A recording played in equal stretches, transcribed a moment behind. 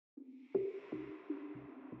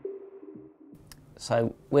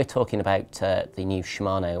So we're talking about the new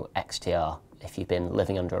Shimano XTR. If you've been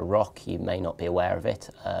living under a rock, you may not be aware of it,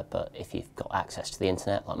 but if you've got access to the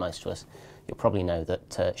internet, like most of us, you'll probably know that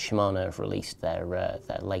Shimano have released their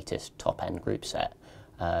latest top-end group set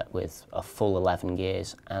with a full 11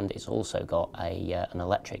 gears, and it's also got an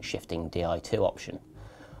electric shifting Di2 option.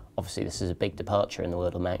 Obviously this is a big departure in the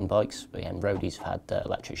world of mountain bikes. Again, roadies have had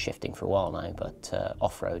electric shifting for a while now, but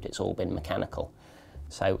off-road it's all been mechanical.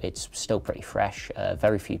 So it's still pretty fresh.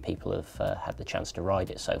 Very few people have had the chance to ride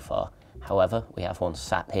it so far. However, we have one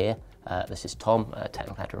sat here. This is Tom,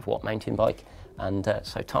 technical editor of What Mountain Bike. And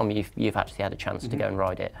so Tom, you've actually had a chance to go and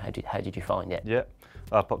ride it. How did you find it? Yeah,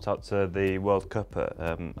 I popped out to the World Cup at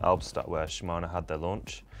Albstadt where Shimano had their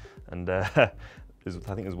launch. And I think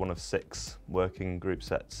it was one of 6 working group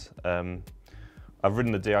sets. I've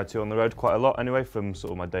ridden the Di2 on the road quite a lot anyway, from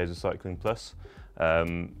sort of my days of Cycling Plus.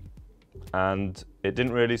 And it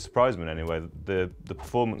didn't really surprise me in any way. The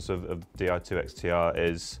performance of Di2 XTR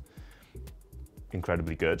is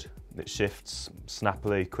incredibly good. It shifts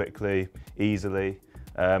snappily, quickly, easily.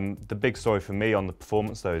 The big story for me on the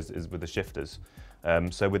performance though is with the shifters.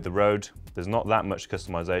 So with the road, there's not that much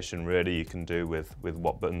customization really you can do with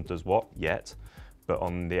what button does what yet. But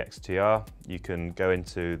on the XTR, you can go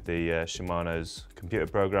into the Shimano's computer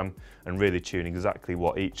program and really tune exactly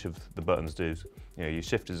what each of the buttons do. You know, your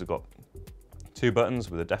shifters have got 2 buttons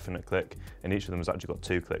with a definite click, and each of them has actually got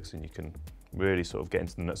 2 clicks, and you can really sort of get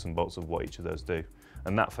into the nuts and bolts of what each of those do.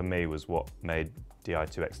 And that for me was what made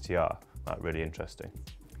Di2 XTR really interesting.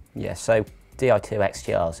 Yeah, so Di2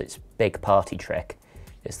 XTR's its big party trick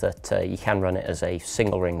is that you can run it as a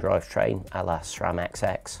single ring drivetrain a la SRAM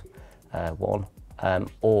XX1,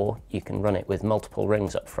 or you can run it with multiple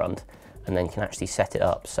rings up front, and then you can actually set it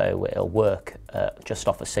up so it'll work just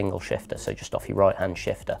off a single shifter, so just off your right hand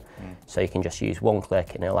shifter. So you can just use one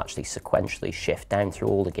click and it'll actually sequentially shift down through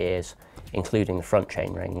all the gears, including the front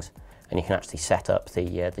chain rings, and you can actually set up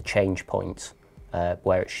the change points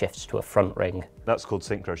where it shifts to a front ring. That's called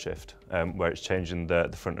synchro shift, where it's changing the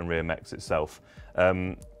front and rear mechs itself.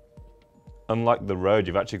 Unlike the road,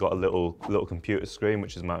 you've actually got a little computer screen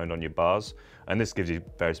which is mounted on your bars, and this gives you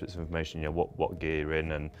various bits of information, you know, what gear you're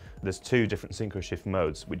in, and there's 2 different synchro shift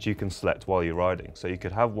modes which you can select while you're riding. So you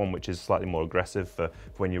could have one which is slightly more aggressive for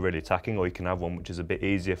when you're really attacking, or you can have one which is a bit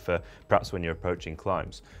easier for perhaps when you're approaching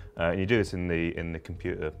climbs. And you do this in the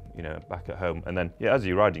computer, you know, back at home, and then yeah, as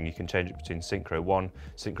you're riding, you can change it between synchro 1,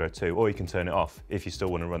 synchro 2, or you can turn it off if you still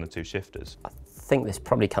want to run the 2 shifters. I think this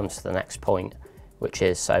probably comes to the next point, which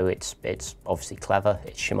is, so it's obviously clever,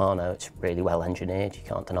 it's Shimano, it's really well engineered, you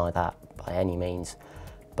can't deny that by any means.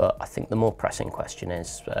 But I think the more pressing question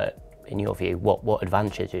is, in your view, what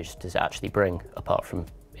advantages does it actually bring, apart from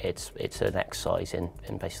it's an exercise in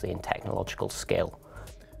basically in technological skill?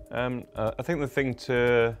 I think the thing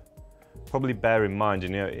to probably bear in mind, you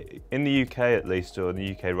know, in the UK at least, or in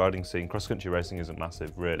the UK riding scene, cross-country racing isn't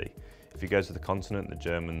massive really. If you go to the continent, the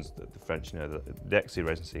Germans, the French, you know, the XC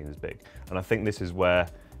racing scene is big. And I think this is where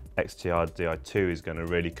XTR Di2 is going to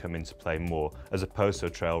really come into play more, as opposed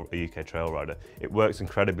to a UK trail rider. It works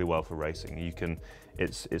incredibly well for racing.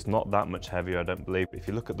 It's not that much heavier, I don't believe. If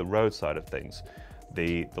you look at the road side of things,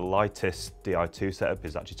 the lightest Di2 setup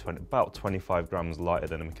is actually about 25 grams lighter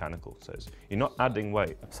than a mechanical. So you're not adding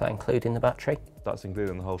weight. Is that including the battery? That's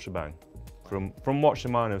including the whole shebang. From what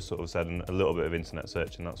Shimano sort of said, and a little bit of internet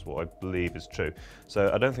searching, that's what I believe is true.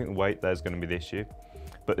 So I don't think the weight there is going to be the issue,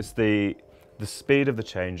 but it's the speed of the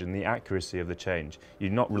change and the accuracy of the change.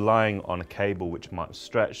 You're not relying on a cable which might be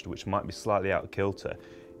stretched, which might be slightly out of kilter.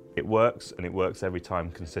 It works, and it works every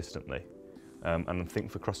time consistently. And I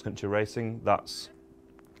think for cross-country racing, that's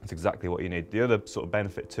exactly what you need. The other sort of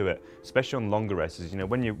benefit to it, especially on longer races, you know,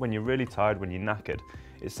 when you're really tired, when you're knackered,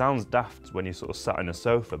 it sounds daft when you're sort of sat in a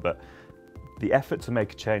sofa, but the effort to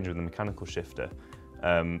make a change with the mechanical shifter,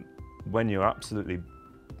 when you're absolutely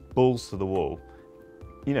balls to the wall,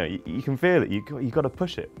 you know, you can feel it, you've got to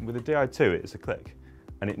push it. With the Di2, it's a click,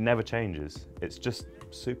 and it never changes. It's just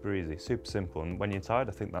super easy, super simple, and when you're tired,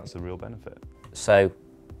 I think that's a real benefit. So,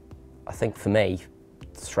 I think for me,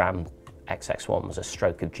 SRAM XX1 was a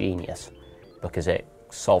stroke of genius, because it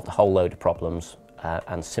solved a whole load of problems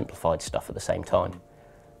and simplified stuff at the same time,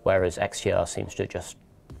 whereas XTR seems to just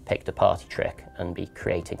picked a party trick and be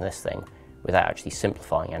creating this thing without actually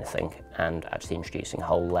simplifying anything and actually introducing a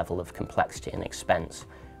whole level of complexity and expense,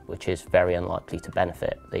 which is very unlikely to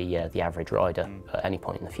benefit the average rider at any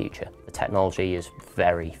point in the future. The technology is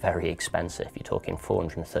very, very expensive. You're talking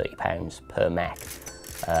 £430 per mech,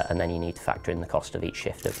 and then you need to factor in the cost of each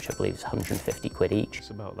shifter, which I believe is 150 quid each. It's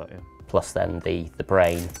about that, yeah. Plus then the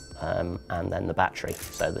brain and then the battery.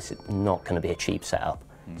 So this is not going to be a cheap setup.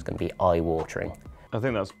 It's going to be eye-watering. I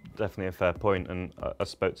think that's definitely a fair point, and I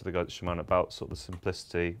spoke to the guys at Shimano about sort of the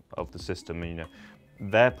simplicity of the system. And,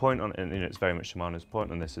 their point on it, and it's very much Shimano's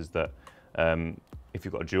point on this, is that if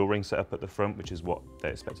you've got a dual ring setup at the front, which is what they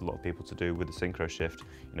expect a lot of people to do with the synchro shift,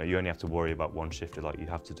 you only have to worry about one shifter like you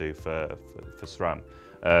have to do for SRAM.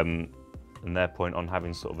 And their point on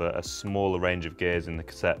having sort of a smaller range of gears in the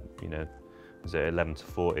cassette, is it 11 to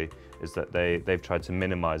 40, is that they've tried to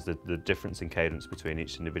minimise the difference in cadence between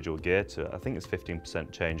each individual gear to, I think it's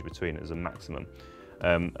 15% change between it as a maximum.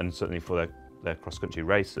 And certainly for their cross-country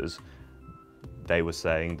racers, they were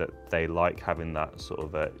saying that they like having that sort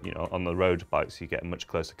of, on the road bikes you get a much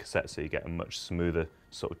closer cassette, so you get a much smoother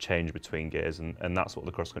sort of change between gears, and that's what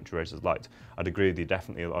the cross-country racers liked. I'd agree with you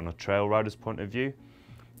definitely on a trail rider's point of view.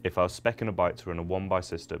 If I was speccing a bike to run a one-by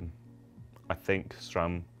system, I think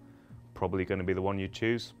SRAM probably going to be the one you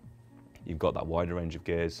choose. You've got that wider range of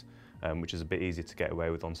gears, which is a bit easier to get away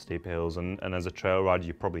with on steep hills, and as a trail rider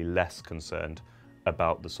you're probably less concerned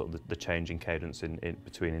about the sort of the change in cadence in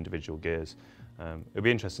between individual gears. It'll be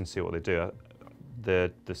interesting to see what they do.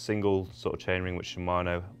 The single sort of chainring which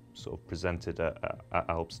Shimano sort of presented at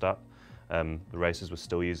Alpstadt, the racers were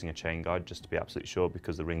still using a chain guide just to be absolutely sure,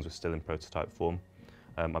 because the rings were still in prototype form.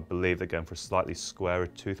 I believe they're going for a slightly squarer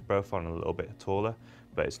tooth profile and a little bit taller,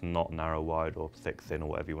 but it's not narrow wide or thick thin or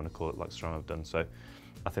whatever you want to call it like SRAM have done. So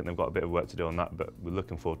I think they've got a bit of work to do on that, but we're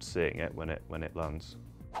looking forward to seeing it when it lands.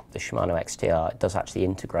 The Shimano XTR does actually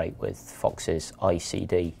integrate with Fox's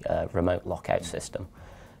ICD remote lockout system.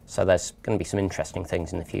 So there's going to be some interesting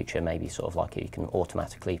things in the future, maybe sort of like you can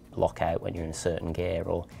automatically lock out when you're in a certain gear,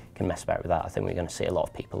 or you can mess about with that. I think we're going to see a lot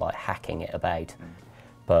of people like hacking it about.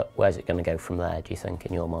 But where's it going to go from there, do you think,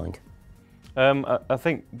 in your mind? I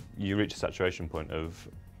think you reach a saturation point of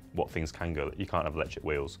what things can go. You can't have electric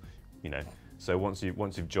wheels, So once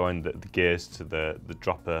you've joined the gears to the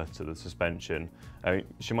dropper to the suspension,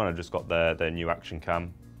 Shimano just got their new action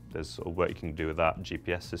cam. There's sort of work you can do with that,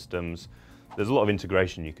 GPS systems. There's a lot of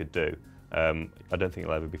integration you could do. I don't think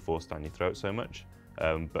it'll ever be forced down your throat so much,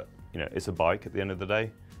 but it's a bike at the end of the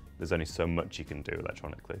day. There's only so much you can do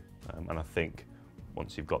electronically, and I think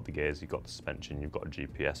once you've got the gears, you've got the suspension, you've got a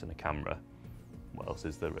GPS and a camera, what else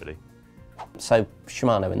is there really? So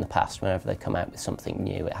Shimano in the past, whenever they come out with something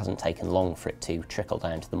new, it hasn't taken long for it to trickle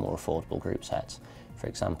down to the more affordable group sets. For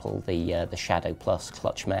example, the Shadow Plus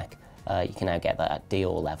clutch mech, you can now get that at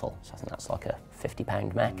Dior level, so I think that's like a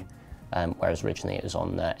 £50 mech, whereas originally it was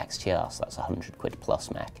on XTR, so that's £100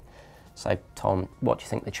 plus mech. So Tom, what do you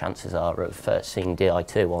think the chances are of seeing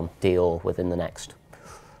Di2 on Dior within the next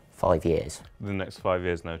 5 years? The next 5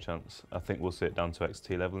 years, no chance. I think we'll see it down to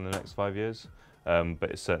XT level in the next 5 years.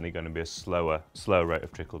 But it's certainly going to be a slower rate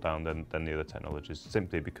of trickle down than the other technologies,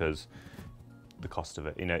 simply because the cost of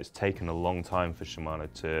it. It's taken a long time for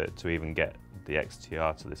Shimano to even get the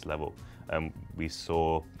XTR to this level. We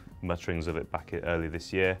saw mutterings of it back early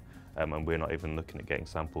this year, and we're not even looking at getting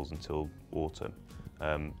samples until autumn.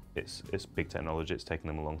 It's big technology. It's taken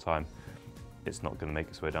them a long time. It's not going to make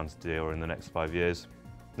its way down to Dior in the next 5 years.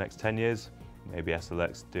 Next 10 years, maybe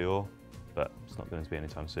SLX Dior, but it's not going to be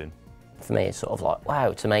anytime soon. For me, it's sort of like,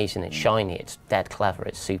 wow, it's amazing, it's shiny, it's dead clever,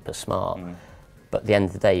 it's super smart. But at the end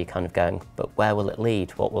of the day, you're kind of going, but where will it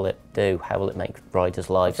lead? What will it do? How will it make riders'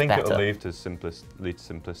 lives better? I think it'll lead to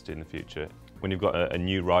simplicity in the future. When you've got a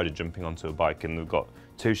new rider jumping onto a bike and they've got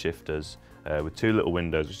 2 shifters with 2 little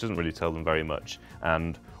windows, which doesn't really tell them very much,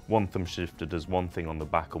 and one thumb shifter does one thing on the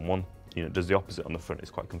back and one does the opposite on the front,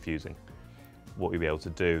 it's quite confusing. What you'll be able to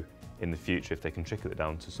do in the future, if they can trickle it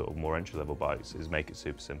down to sort of more entry-level bikes, is make it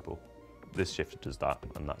super simple. This shifter does that,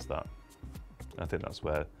 and that's that. I think that's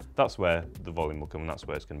where the volume will come, and that's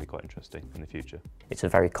where it's going to be quite interesting in the future. It's a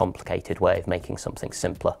very complicated way of making something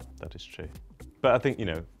simpler. That is true. But I think,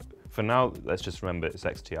 for now, let's just remember it's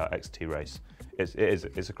XTR, XT race.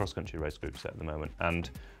 It's a cross-country race group set at the moment, and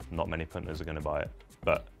not many punters are going to buy it.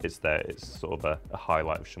 But it's there, it's sort of a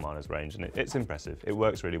highlight of Shimano's range, and it's impressive. It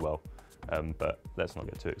works really well. But let's not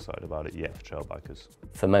get too excited about it yet for trail bikers.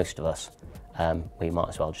 For most of us, we might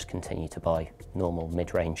as well just continue to buy normal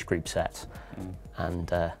mid-range group sets and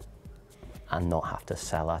not have to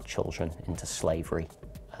sell our children into slavery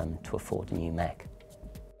to afford a new mech.